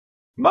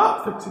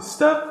Mark fixes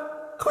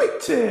stuff, quick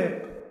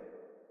tip!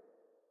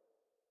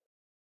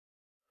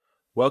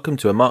 Welcome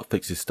to a Mark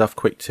Fixes Stuff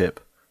quick tip.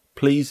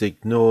 Please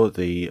ignore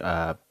the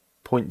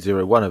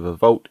 0.01 of a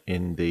volt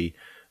in the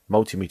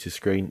multimeter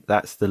screen.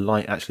 That's the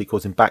light actually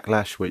causing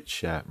backlash,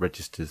 which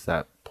registers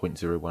that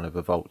 0.01 of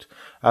a volt.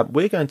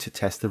 We're going to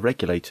test the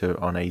regulator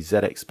on a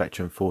ZX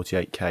Spectrum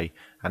 48K,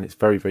 and it's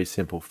very, very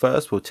simple.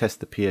 First, we'll test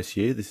the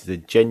PSU. This is a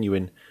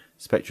genuine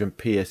Spectrum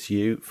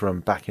PSU from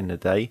back in the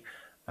day,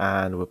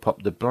 and we'll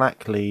pop the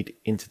black lead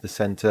into the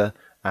center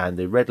and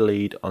the red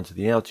lead onto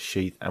the outer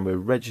sheath, and we're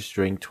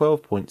registering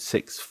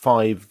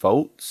 12.65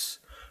 volts.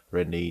 We're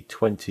in the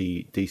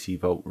 20 DC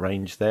volt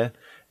range there.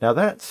 Now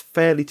that's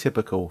fairly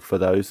typical for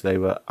those. They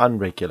were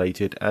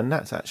unregulated, and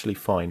that's actually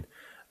fine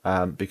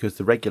because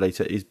the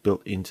regulator is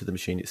built into the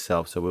machine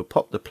itself. So we'll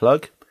pop the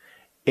plug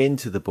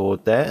into the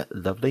board there.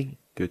 Lovely,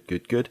 good,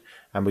 good, good.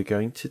 And we're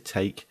going to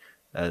take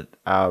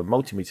our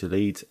multimeter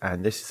leads,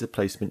 and this is the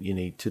placement you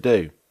need to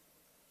do.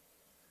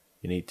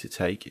 You need to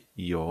take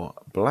your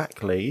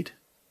black lead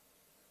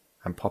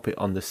and pop it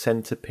on the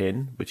center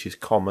pin, which is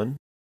common,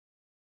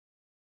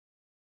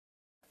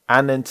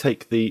 and then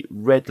take the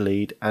red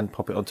lead and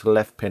pop it onto the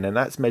left pin, and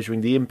that's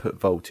measuring the input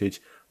voltage,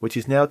 which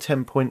is now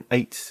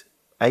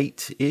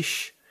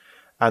 10.88-ish,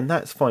 and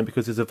that's fine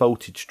because there's a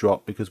voltage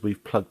drop because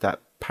we've plugged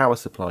that power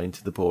supply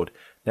into the board.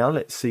 Now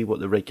let's see what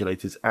the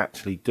regulator's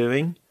actually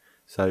doing.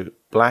 So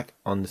black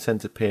on the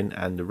center pin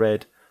and the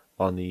red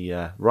on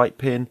the right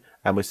pin,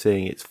 and we're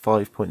seeing it's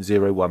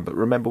 5.01, but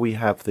remember we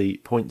have the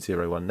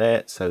 0.01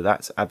 there, so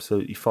that's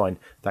absolutely fine.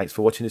 Thanks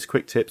for watching this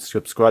quick tip.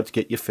 Subscribe to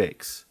get your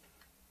fix.